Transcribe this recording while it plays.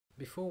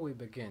Before we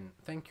begin,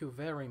 thank you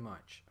very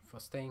much for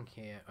staying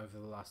here over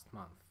the last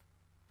month.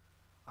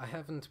 I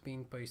haven't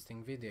been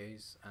posting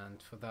videos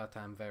and for that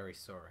I'm very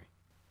sorry.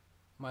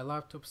 My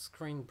laptop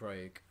screen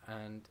broke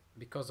and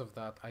because of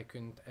that I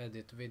couldn't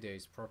edit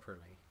videos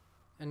properly.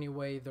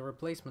 Anyway, the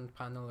replacement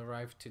panel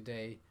arrived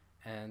today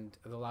and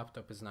the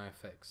laptop is now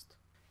fixed.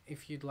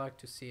 If you'd like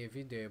to see a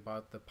video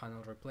about the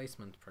panel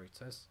replacement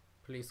process,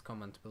 please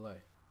comment below.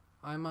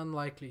 I'm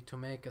unlikely to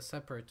make a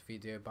separate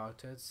video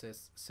about it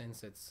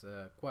since it's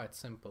quite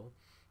simple,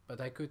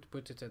 but I could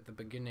put it at the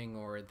beginning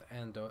or at the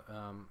end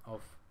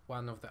of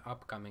one of the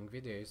upcoming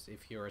videos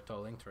if you're at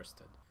all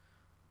interested.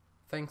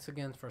 Thanks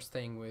again for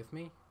staying with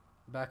me.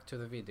 Back to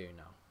the video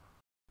now.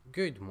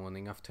 Good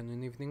morning,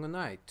 afternoon, evening or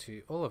night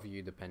to all of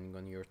you depending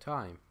on your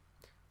time.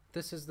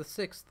 This is the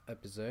 6th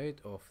episode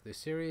of the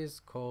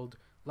series called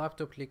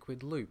Laptop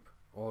Liquid Loop,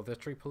 or the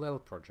L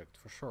project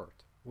for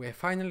short. We're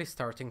finally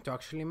starting to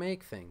actually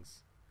make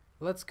things.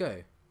 Let's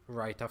go,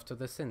 right after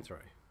this intro.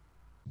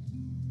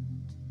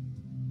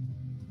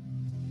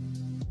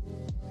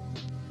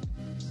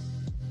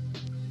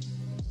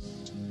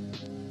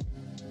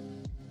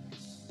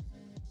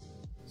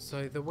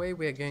 So the way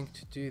we're going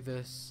to do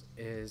this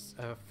is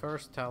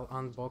first I'll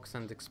unbox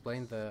and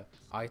explain the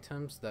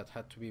items that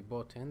had to be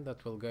bought in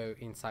that will go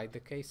inside the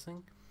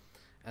casing,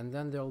 and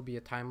then there will be a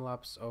time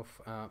lapse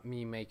of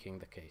me making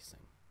the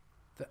casing.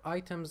 The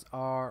items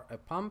are a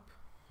pump,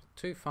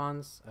 2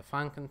 fans, a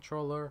fan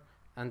controller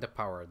and a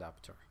power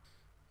adapter.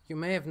 You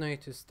may have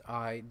noticed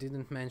I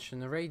didn't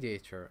mention a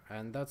radiator,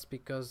 and that's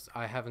because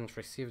I haven't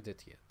received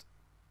it yet.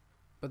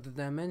 But the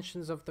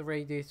dimensions of the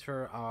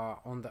radiator are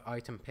on the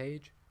item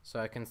page,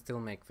 so I can still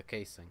make the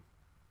casing.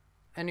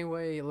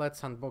 Anyway, let's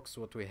unbox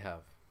what we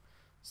have.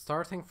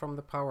 Starting from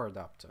the power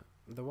adapter.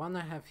 The one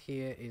I have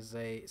here is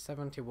a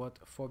 70 watt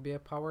Phobia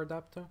power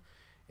adapter.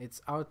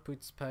 Its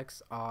output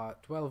specs are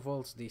 12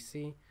 volts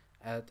DC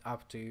at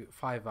up to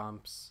 5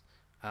 amps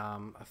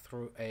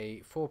through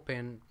a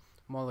 4-pin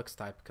Molex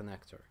type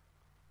connector.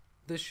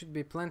 This should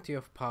be plenty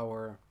of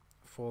power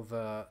for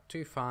the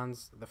 2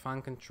 fans, the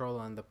fan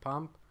controller and the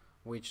pump,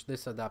 which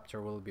this adapter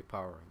will be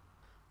powering.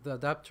 The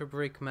adapter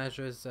brick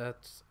measures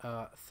at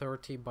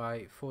 30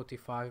 by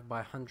 45 by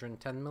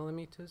 110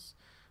 millimeters.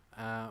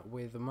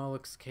 With the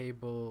Molex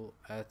cable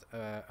at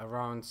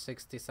around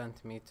 60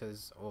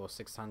 centimeters or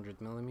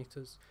 600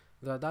 millimeters.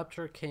 The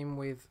adapter came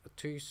with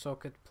 2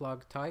 socket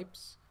plug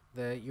types,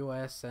 the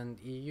US and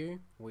EU,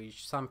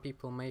 which some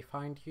people may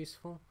find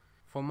useful.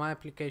 For my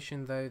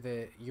application though,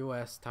 the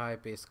US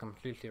type is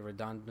completely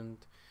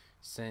redundant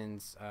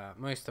since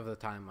most of the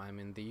time I'm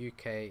in the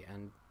UK,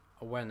 and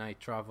when I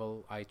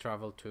travel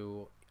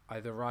to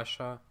either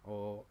Russia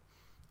or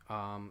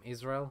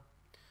Israel.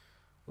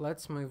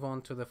 Let's move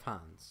on to the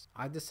fans.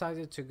 I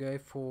decided to go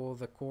for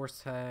the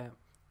Corsair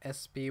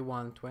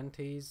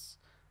SP120s,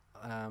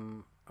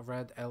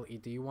 red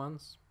LED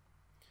ones.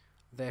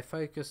 They're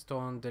focused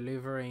on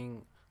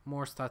delivering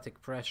more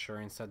static pressure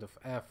instead of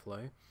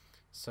airflow,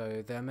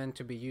 so they're meant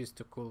to be used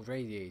to cool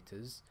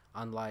radiators,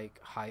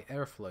 unlike high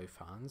airflow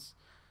fans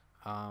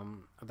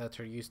that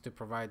are used to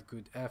provide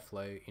good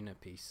airflow in a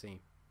PC.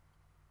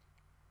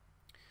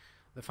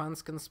 The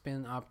fans can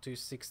spin up to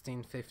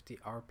 1650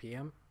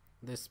 RPM.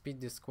 The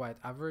speed is quite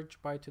average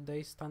by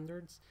today's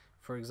standards.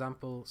 For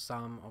example,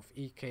 some of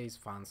EK's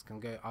fans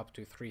can go up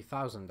to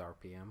 3000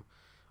 RPM,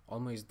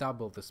 almost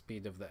double the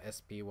speed of the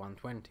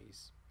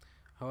SP120s.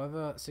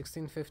 However,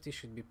 1650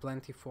 should be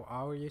plenty for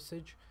our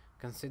usage,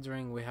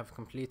 considering we have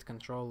complete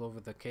control over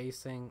the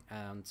casing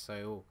and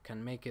so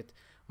can make it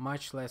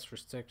much less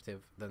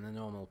restrictive than a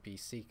normal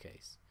PC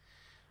case.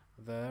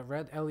 The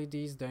red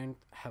LEDs don't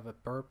have a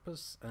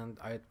purpose, and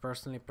I'd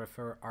personally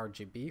prefer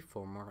RGB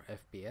for more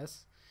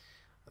FPS.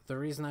 The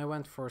reason I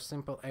went for a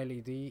simple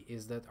LED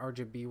is that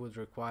RGB would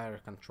require a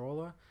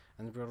controller,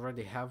 and we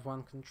already have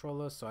one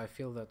controller, so I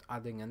feel that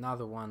adding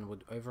another one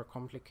would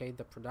overcomplicate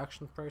the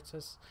production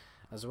process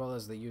as well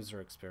as the user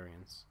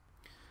experience.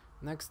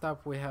 Next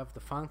up we have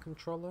the fan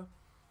controller.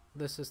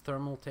 This is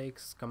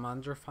Thermaltake's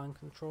Commander fan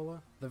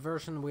controller. The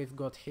version we've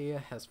got here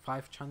has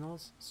 5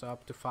 channels, so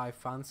up to 5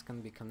 fans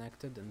can be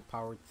connected and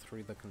powered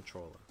through the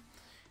controller.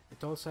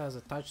 It also has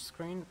a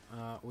touchscreen,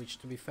 which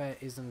to be fair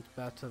isn't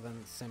better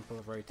than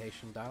simple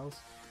rotation dials,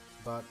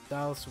 but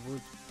dials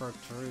would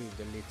protrude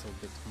a little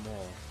bit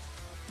more.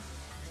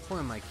 Who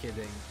am I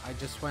kidding? I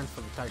just went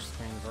for the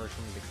touchscreen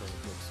version because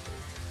it looks cool.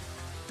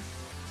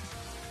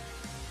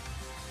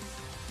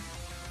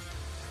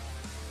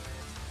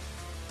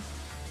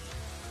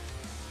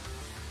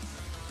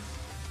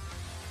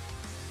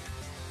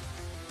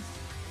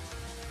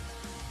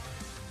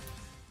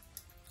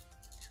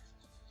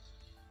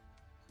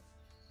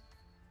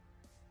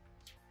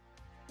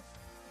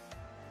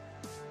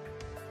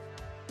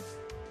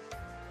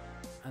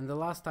 And the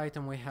last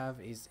item we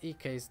have is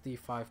EK's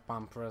D5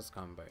 pump res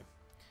combo.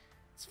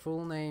 Its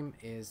full name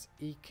is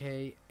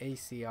EK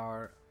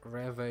ACR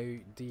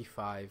Revo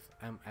D5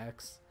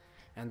 MX,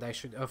 and I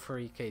should offer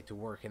EK to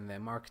work in their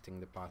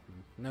marketing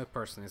department. No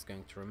person is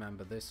going to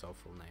remember this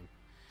awful name.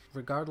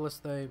 Regardless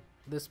though,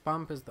 This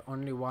pump is the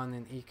only one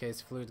in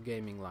EK's Fluid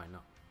Gaming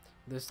lineup.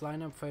 This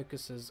lineup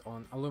focuses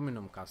on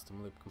aluminum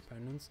custom loop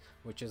components,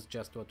 which is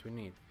just what we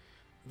need.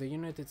 The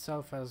unit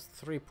itself has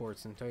 3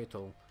 ports in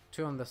total,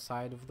 2 on the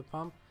side of the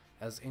pump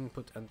as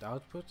input and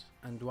output,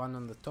 and 1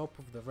 on the top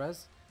of the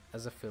res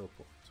as a fill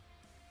port.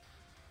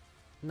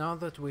 Now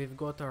that we've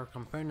got our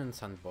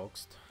components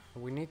unboxed,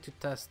 we need to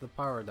test the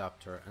power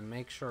adapter and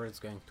make sure it's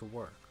going to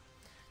work.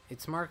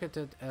 It's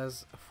marketed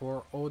as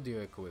for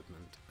audio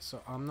equipment,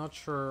 so I'm not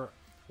sure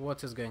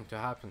what is going to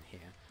happen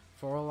here.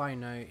 For all I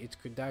know, it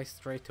could die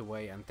straight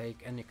away and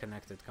take any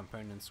connected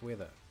components with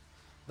it.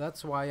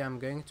 That's why I'm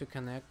going to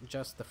connect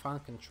just the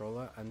fan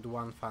controller and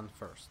one fan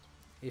first.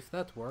 If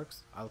that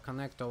works, I'll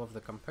connect all of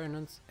the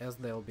components as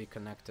they'll be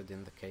connected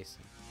in the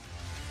casing.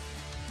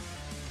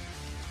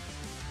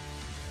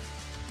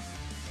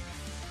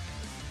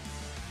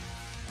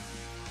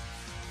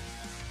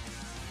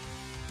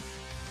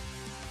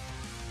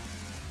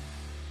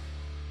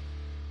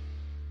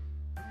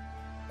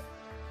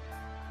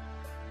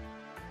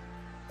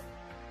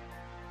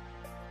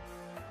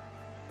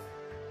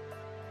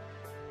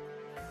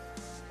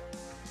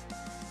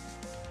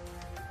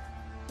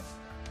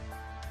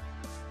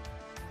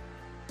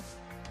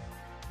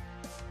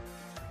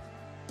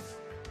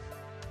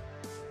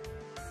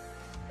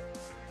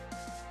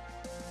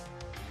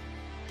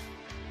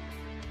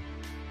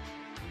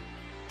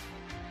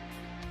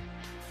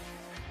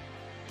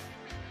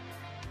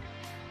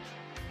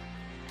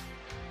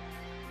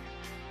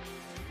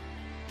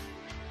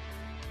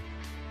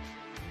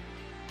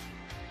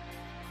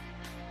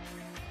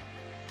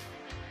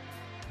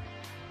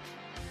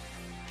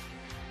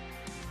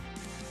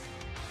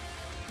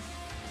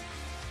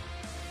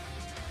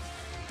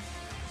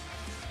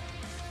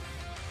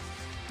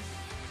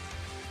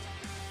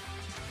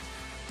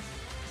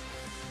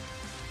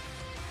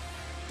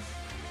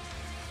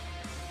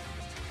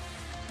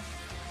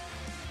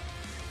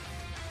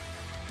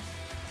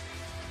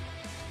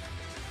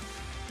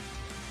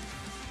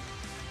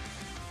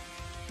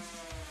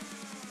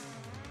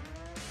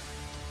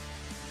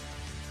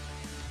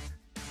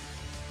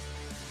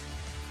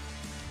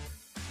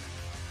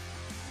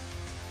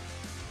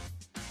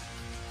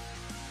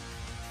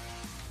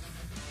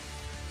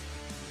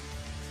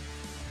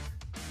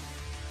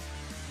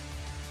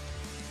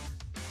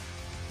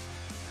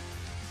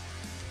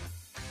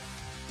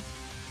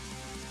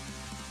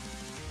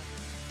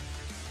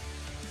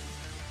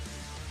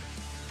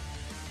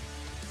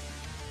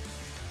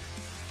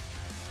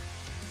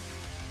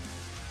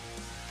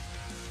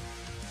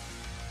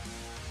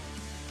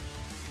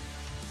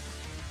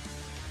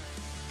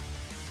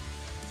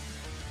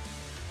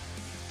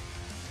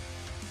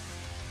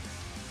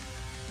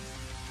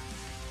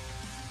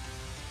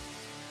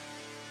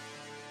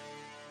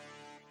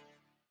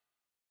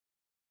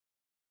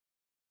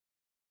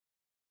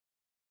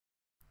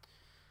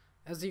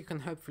 As you can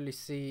hopefully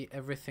see,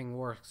 everything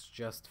works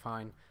just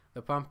fine.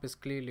 The pump is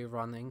clearly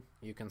running,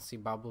 you can see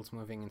bubbles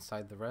moving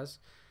inside the res.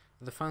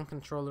 The fan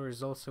controller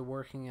is also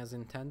working as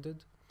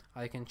intended.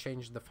 I can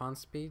change the fan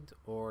speed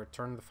or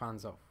turn the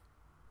fans off.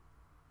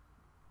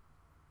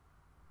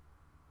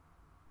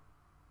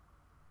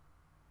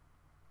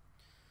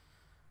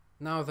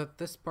 Now that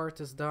this part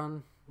is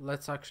done,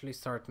 let's actually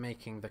start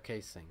making the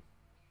casing.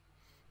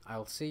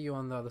 I'll see you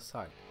on the other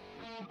side.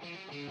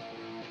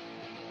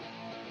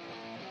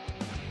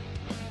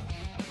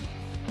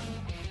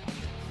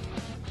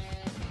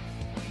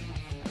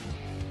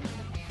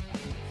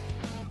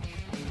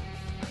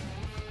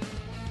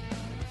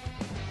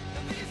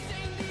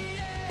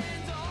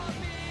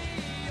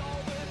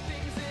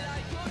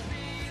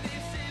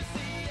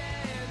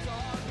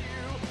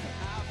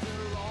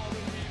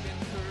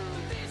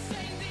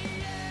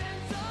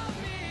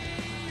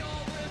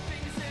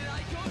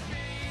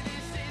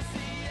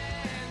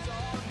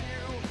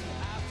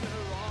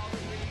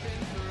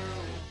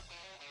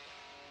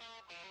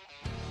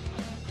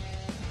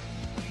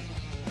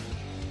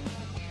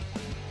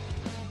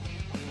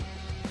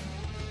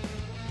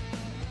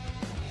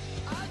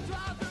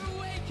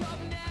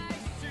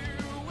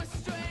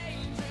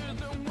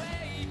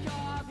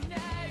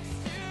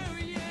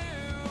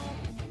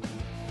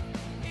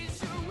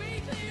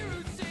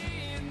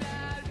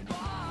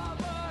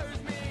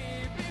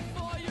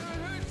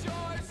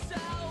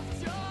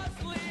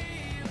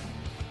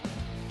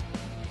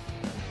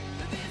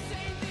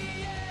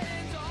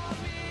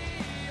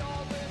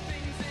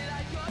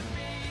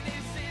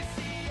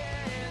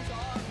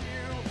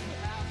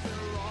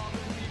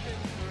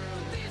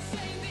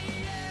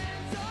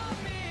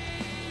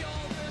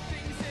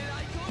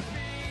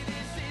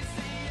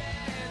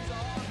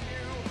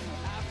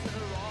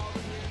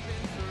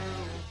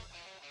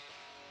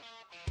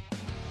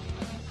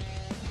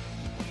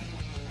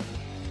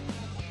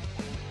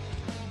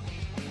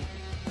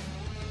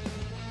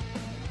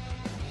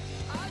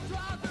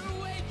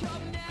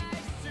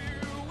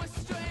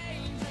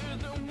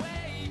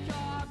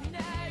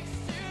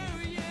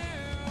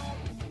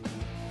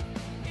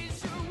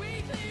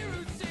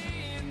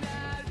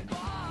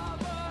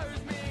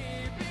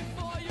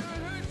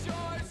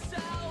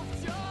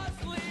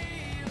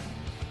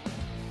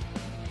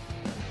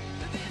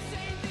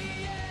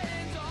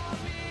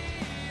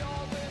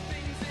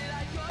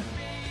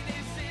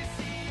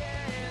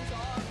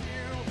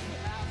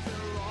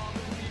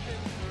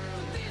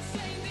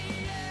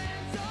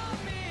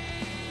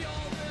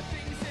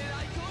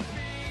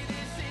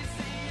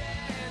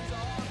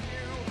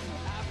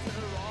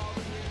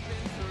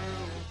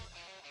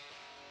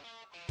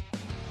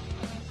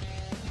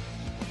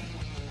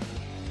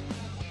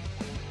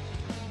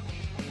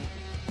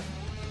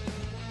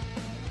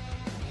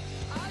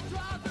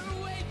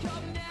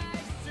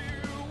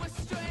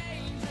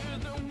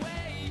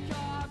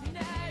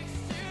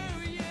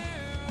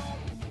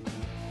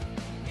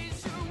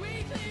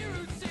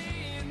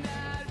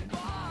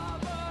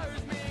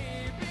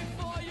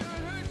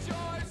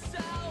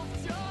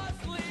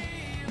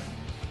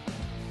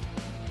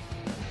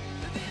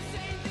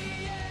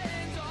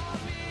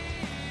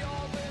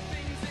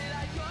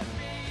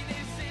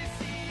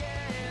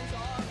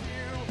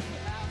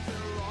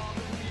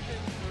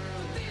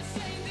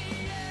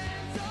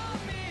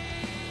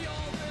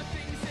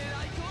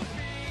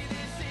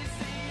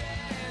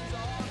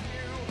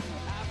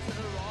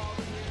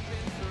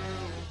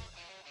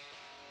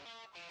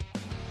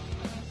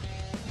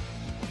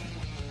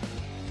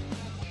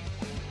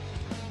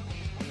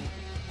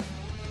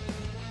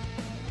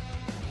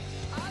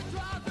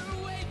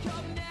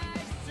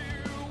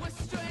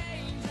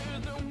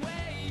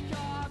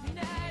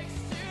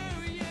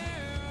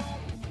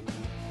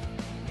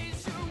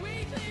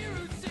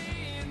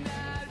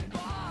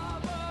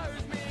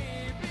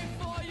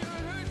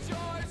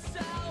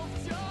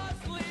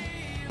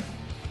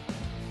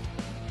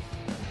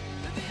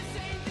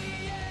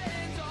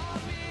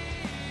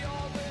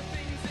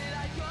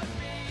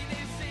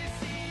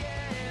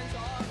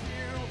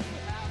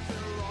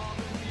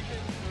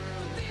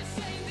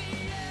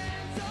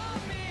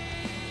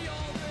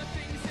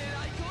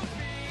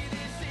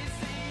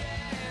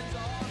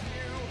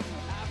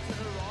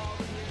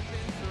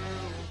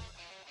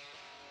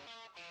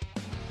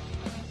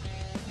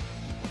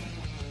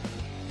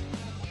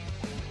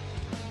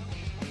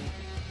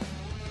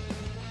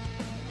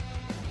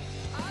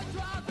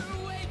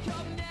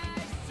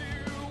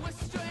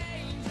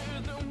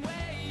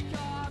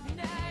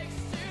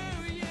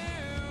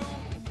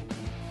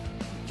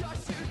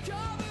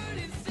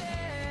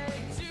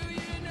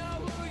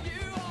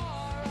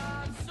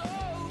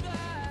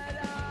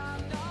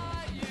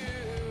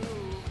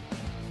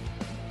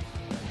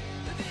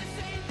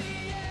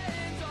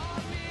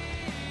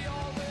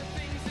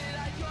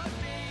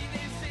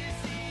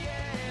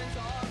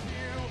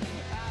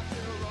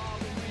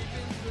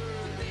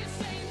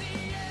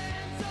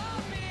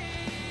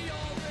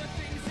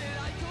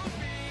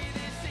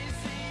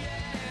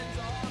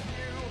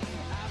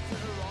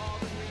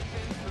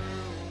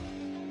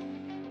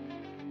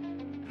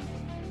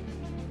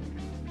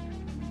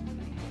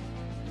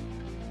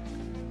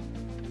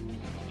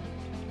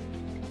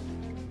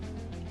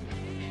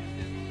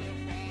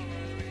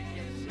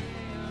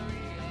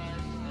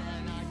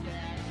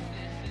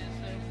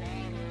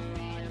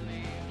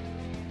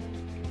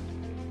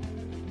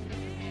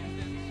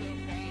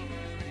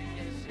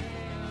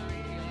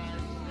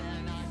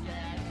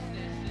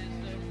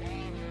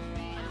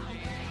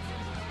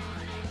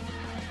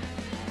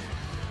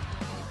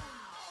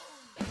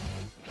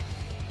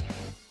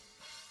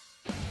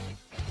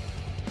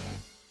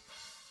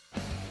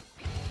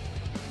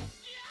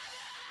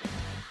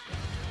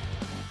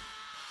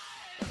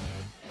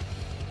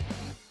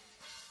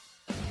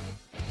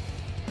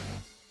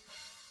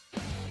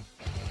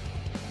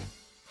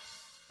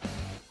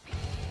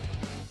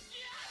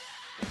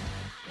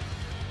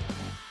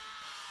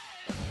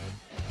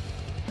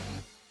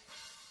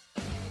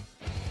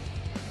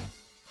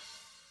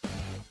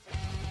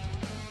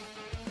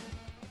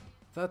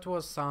 That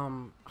was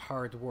some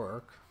hard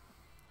work,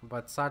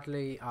 but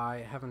sadly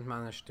I haven't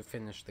managed to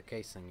finish the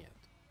casing yet.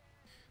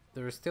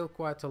 There is still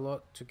quite a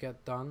lot to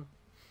get done,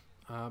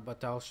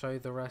 but I'll show you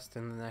the rest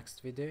in the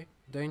next video.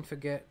 Don't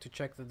forget to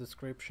check the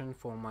description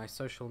for my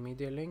social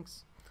media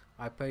links.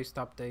 I post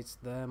updates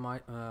there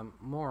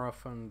more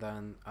often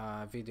than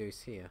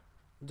videos here.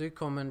 Do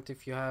comment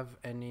if you have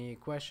any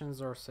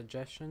questions or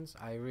suggestions.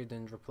 I read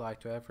and reply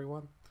to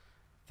everyone.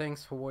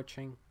 Thanks for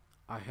watching.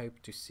 I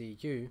hope to see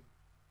you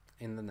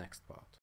in the next part.